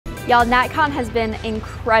Y'all, NatCon has been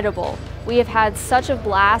incredible. We have had such a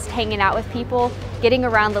blast hanging out with people, getting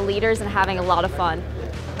around the leaders and having a lot of fun.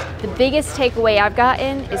 The biggest takeaway I've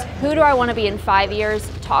gotten is, who do I want to be in 5 years?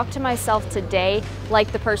 Talk to myself today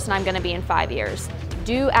like the person I'm going to be in 5 years.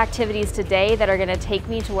 Do activities today that are going to take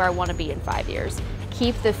me to where I want to be in 5 years.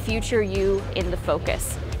 Keep the future you in the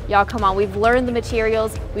focus. Y'all, come on, we've learned the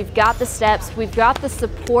materials, we've got the steps, we've got the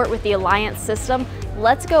support with the Alliance system.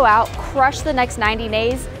 Let's go out, crush the next 90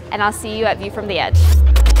 days, and I'll see you at View from the Edge.